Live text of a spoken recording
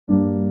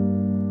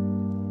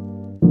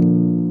Felicity,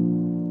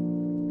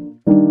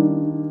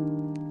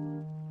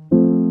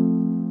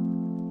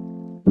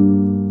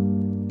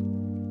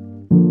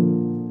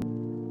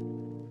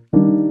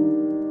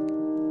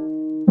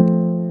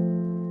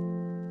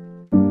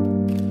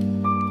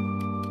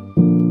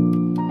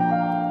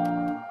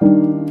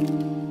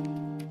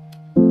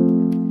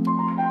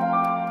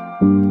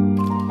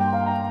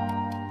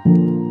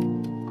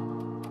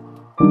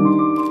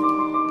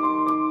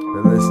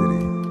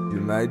 you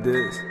like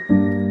this?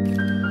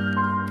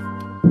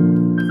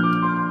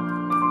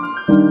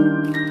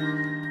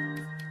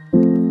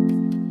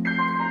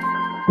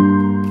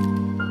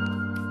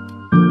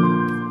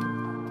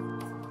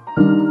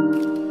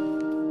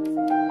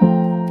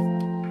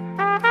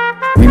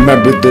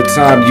 Remember the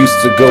time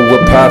used to go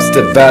with pops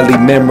to Valley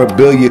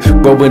memorabilia,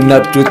 growing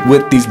up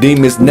with these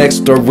demons next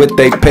door with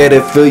they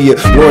pedophilia.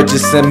 Lord,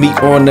 just send me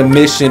on a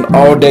mission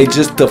all day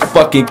just to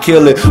fucking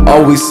kill it.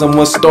 Always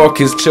someone stalk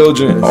his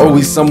children,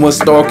 always someone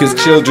stalk his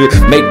children.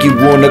 Make you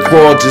wanna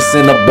crawl just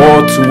in a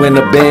ball to an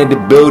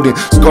abandoned building.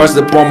 Scars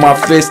up on my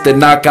fist that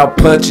knock out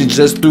punching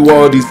just through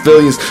all these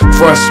feelings.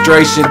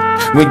 Frustration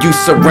when you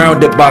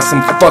surrounded by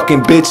some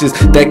fucking bitches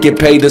that get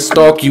paid to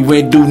stalk you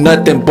and do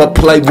nothing but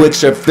play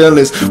with your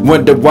feelings.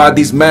 Wonder why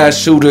these mass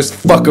shooters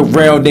fuck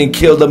around and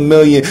kill a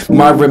million.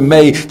 Myra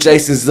May,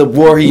 Jason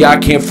Zawarhi, I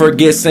can't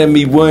forget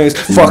Sammy Williams.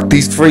 Fuck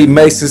these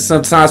Freemasons,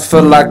 sometimes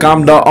feel like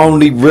I'm the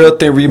only real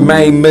thing.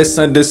 Remain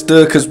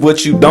misunderstood, cause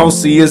what you don't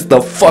see is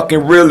the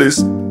fucking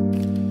realest.